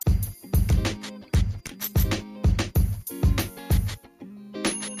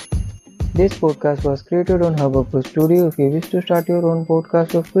This podcast was created on Hubhopper Studio. If you wish to start your own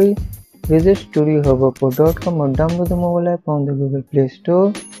podcast for free, visit studiohubhopper.com or download the mobile app on the Google Play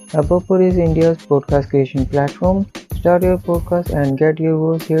Store. Hubhopper is India's podcast creation platform. Start your podcast and get your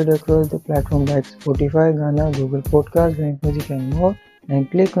voice heard across the platform like Spotify, Gaana, Google Podcasts, Wynk Music and more. And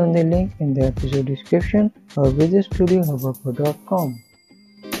click on the link in the episode description or visit studiohubhopper.com.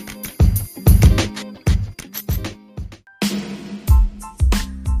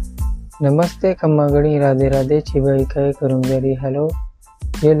 Namaste, Khammagadi, Radhe Radhe, Chibai Kai, Kurumjari. Hello,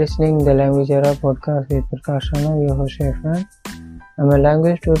 you're listening to the Language Era podcast with Prakash Rana, your host friend. I'm a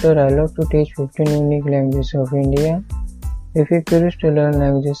language tutor. I love to teach 15 unique languages of India. If you're curious to learn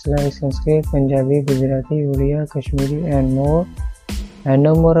languages like Sanskrit, Punjabi, Gujarati, Oriya, Kashmiri and more, and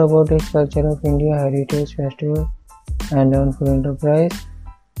know more about the culture of India, heritage, festival and learn full enterprise,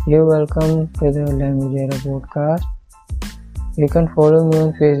 you're welcome to the Language Era podcast. You can follow me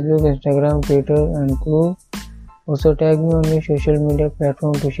on Facebook, Instagram, Twitter and Clue. Also tag me on your social media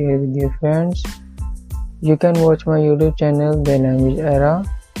platform to share with your friends. You can watch my YouTube channel, The Language Era.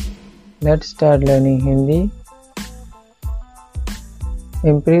 Let's start learning Hindi.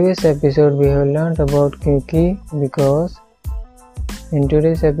 In previous episode, we have learned about kyunki, because. In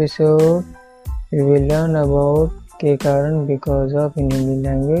today's episode, we will learn about के कारण, because of in Hindi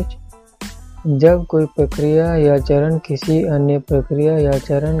language. जब कोई प्रक्रिया या चरण किसी अन्य प्रक्रिया या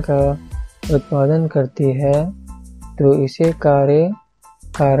चरण का उत्पादन करती है तो इसे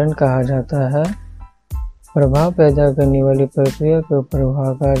कारण कहा जाता है। प्रभाव पैदा करने वाली प्रक्रिया को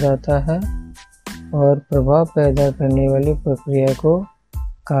प्रभाव कहा जाता है और प्रभाव पैदा करने वाली प्रक्रिया को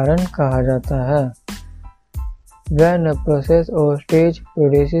कारण कहा जाता है। When a process or stage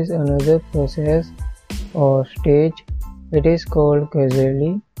produces another process or stage, it is called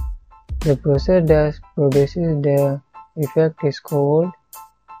causally. The process that produces the effect is called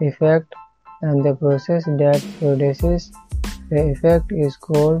effect, and the process that produces the effect is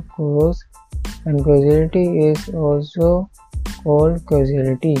called cause, and causality is also called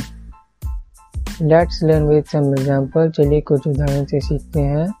causality. Let's learn with some example. चलिए कुछ उदाहरण से सीखते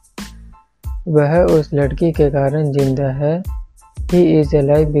हैं। वह उस लड़की के कारण जिंदा है। He is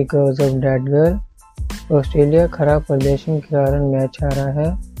alive because of that girl. Australia खराब प्रदर्शन के कारण मैच हारा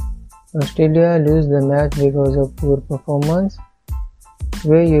है। Australia lose the match because of poor performance.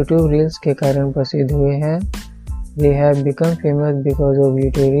 Way YouTube reels के कारण प्रसिद्ध हुए हैं। They have become famous because of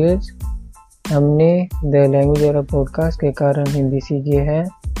YouTube reels. हमने The Language Era podcast के कारण हिंदी सीखी है।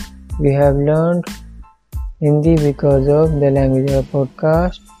 We have learned Hindi because of The Language Era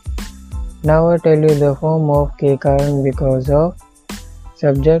podcast. Now I tell you the form of के कारण because of.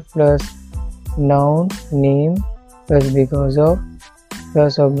 Subject plus noun name plus because of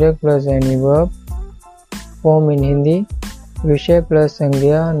plus object plus any verb. Form in Hindi: विषय plus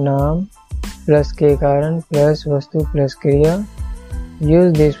संज्ञा नाम plus के कारण plus वस्तु plus क्रिया.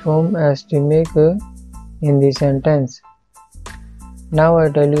 Use this form as to make a Hindi sentence. Now I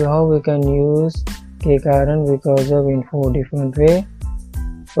tell you how we can use के कारण because of in 4 different way.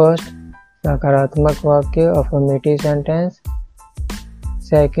 First, सकारात्मक वाक्य affirmative sentence.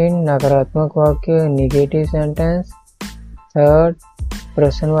 Second, नकारात्मक वाक्य negative sentence. Third,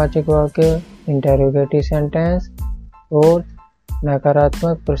 प्रश्नवाचक वाक्य interrogative sentence. Fourth,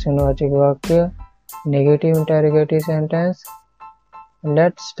 नकारात्मक प्रश्नवाचक वाक्य negative interrogative sentence.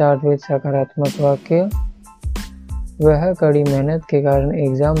 Let's start with सकारात्मक वाक्य। वह कड़ी मेहनत के कारण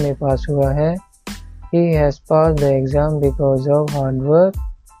एग्जाम में पास हुआ है। He has passed the exam because of hard work.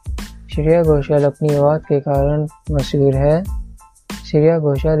 Shreya Ghoshal अपनी आवाज़ के कारण मशहूर है। Shreya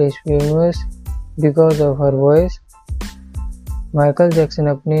Ghoshal is famous because of her voice. Michael Jackson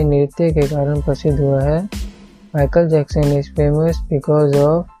अपने नृत्य के कारण प्रसिद्ध हुआ है। Michael Jackson is famous because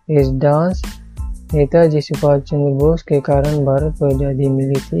of his dance. Netaji Subhash Chandra Bose के कारण भारत को आज़ादी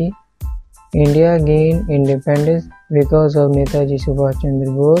मिली थी। India gained independence because of Netaji Subhash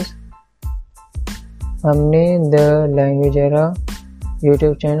Chandra Bose. हमने the language era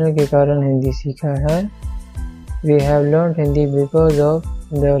YouTube channel के कारण हिंदी सीखा है। We have learned Hindi because of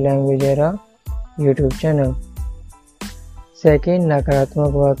the Language Era YouTube channel. Second,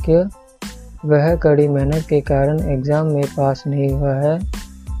 नकारात्मक वाक्य। वह कड़ी मेहनत के कारण एग्जाम में पास नहीं हुआ है।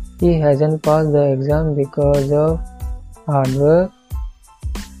 He hasn't passed the exam because of hard work.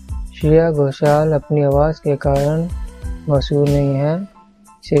 Shreya Ghoshal अपनी आवाज़ के कारण मशहूर नहीं है।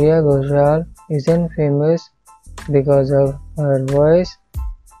 Shreya Ghoshal isn't famous because of her voice.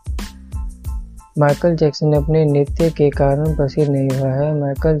 Michael Jackson अपने नृत्य के कारण प्रसिद्ध नहीं हुआ है।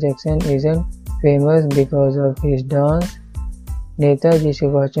 Michael Jackson isn't famous because of his dance. Netaji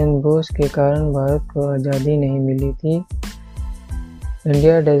Subhash Chandra Bose के कारण भारत को आज़ादी नहीं मिली थी।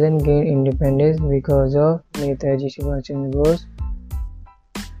 India doesn't gain independence because of Netaji Subhash Chandra Bose.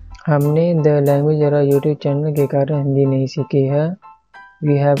 हमने the language era YouTube channel के कारण हिंदी नहीं सीखी है।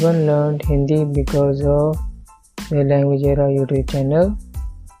 We haven't learned Hindi because of the language era YouTube channel।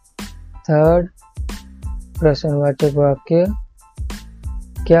 Third, प्रश्नवाचक वाक्य,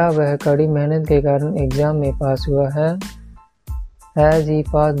 क्या वह कड़ी मेहनत के कारण एग्जाम में पास हुआ है? Has he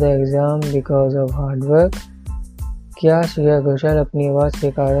passed the exam because of hard work? क्या श्रेया घोषाल अपनी आवाज़ के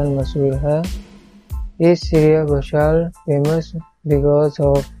कारण मशहूर है? Is Shreya Ghoshal famous because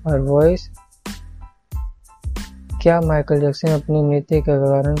of her voice? क्या माइकल जैक्सन अपनी नृत्य के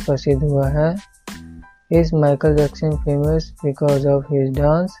कारण प्रसिद्ध हुआ है? Is Michael Jackson famous because of his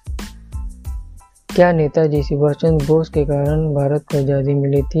dance? क्या नेताजी सुभाष चंद्र बोस के कारण भारत को आज़ादी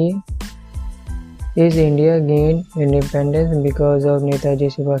मिली थी? Is India gained independence because of Netaji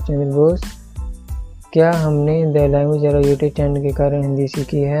Subhash Chandra Bose? क्या हमने the language era YouTube channel के कारण हिंदी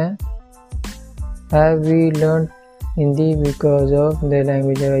सीखी है? Have we learned Hindi because of the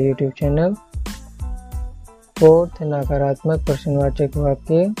language era YouTube channel? Fourth, नकारात्मक प्रश्नवाचक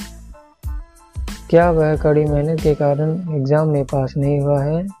वाक्य, क्या वह कड़ी मेहनत के कारण एग्जाम में पास नहीं हुआ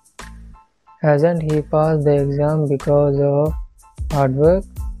है? Hasn't he passed the exam because of hard work?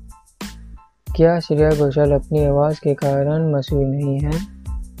 क्या श्रेया घोषाल अपनी आवाज़ के कारण मशहूर नहीं है?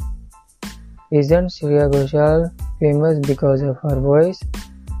 Isn't Shreya Ghoshal famous because of her voice?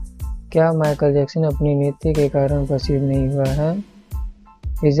 क्या माइकल जैक्सन अपनी नृत्य के कारण प्रसिद्ध नहीं हुआ है?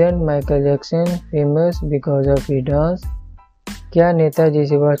 Isn't Michael Jackson famous because of his dance? क्या नेताजी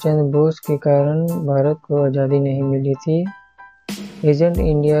सुभाष चंद्र बोस के कारण भारत को आज़ादी नहीं मिली थी? Isn't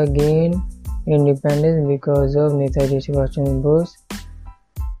India gained independence because of Netaji Subhash Chandra Bose?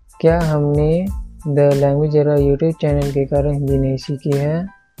 क्या हमने the language era YouTube channel के कारण हिंदी नहीं सीखी है?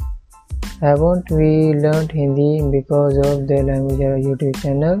 Haven't we learned Hindi because of the language era YouTube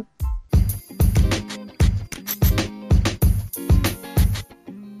channel?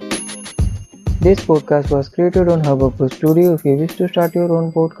 This podcast was created on Hubhopper Studio. If you wish to start your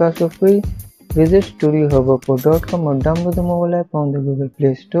own podcast for free, visit studiohubhopper.com or download the mobile app on the Google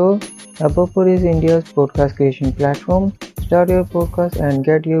Play Store. Hubhopper is India's podcast creation platform. Start your podcast and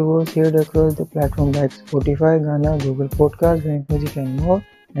get your voice heard across the platform like Spotify, Gaana, Google Podcasts, Wynk Music and more.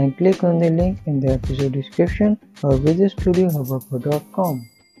 And click on the link in the episode description or visit studiohubhopper.com.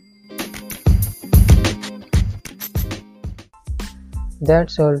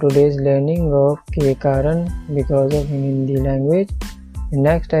 That's all today's learning of के कारण because of in Hindi language. In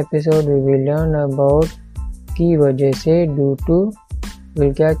next episode we will learn about की वजह से due to.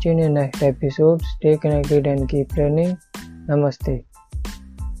 We'll catch you in the next episode. Stay connected and keep learning. Namaste.